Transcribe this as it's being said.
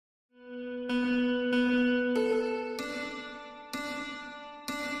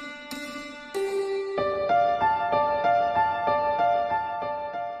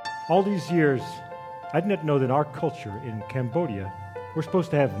All these years, I did not know that in our culture in Cambodia, we're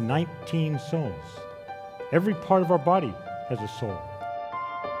supposed to have 19 souls. Every part of our body has a soul.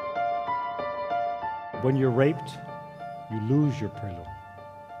 When you're raped, you lose your prelude.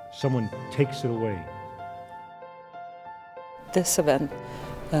 Someone takes it away. This event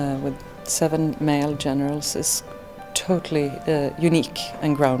with 7 male generals is totally unique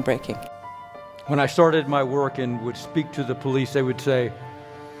and groundbreaking. When I started my work and would speak to the police, they would say,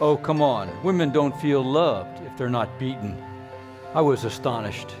 "Oh, come on, women don't feel loved if they're not beaten." I was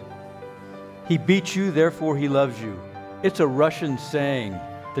astonished. He beats you, therefore he loves you. It's a Russian saying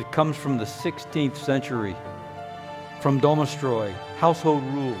that comes from the 16th century, from Domostroy, household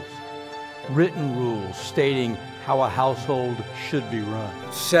rules, written rules stating how a household should be run.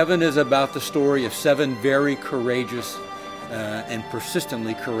 7 is about the story of 7 very courageous and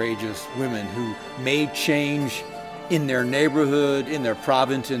persistently courageous women who made change in their neighborhood, in their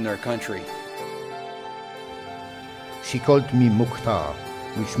province, in their country. She called me Mukhtar,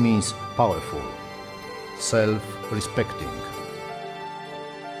 which means powerful, self-respecting.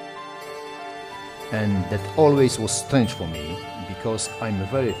 And that always was strange for me, because I'm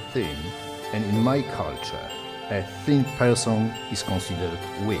very thin, and in my culture, a thin person is considered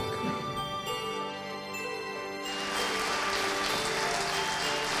weak.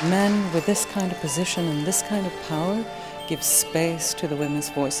 Men with this kind of position and this kind of power give space to the women's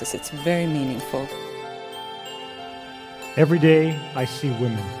voices. It's very meaningful. Every day I see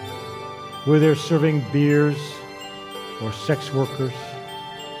women, whether they're serving beers or sex workers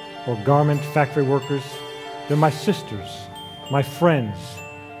or garment factory workers. They're my sisters, my friends,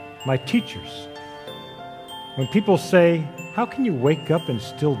 my teachers. When people say, "How can you wake up and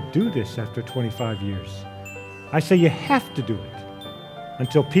still do this after 25 years?" I say you have to do it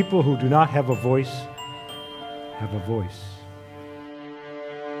until people who do not have a voice have a voice.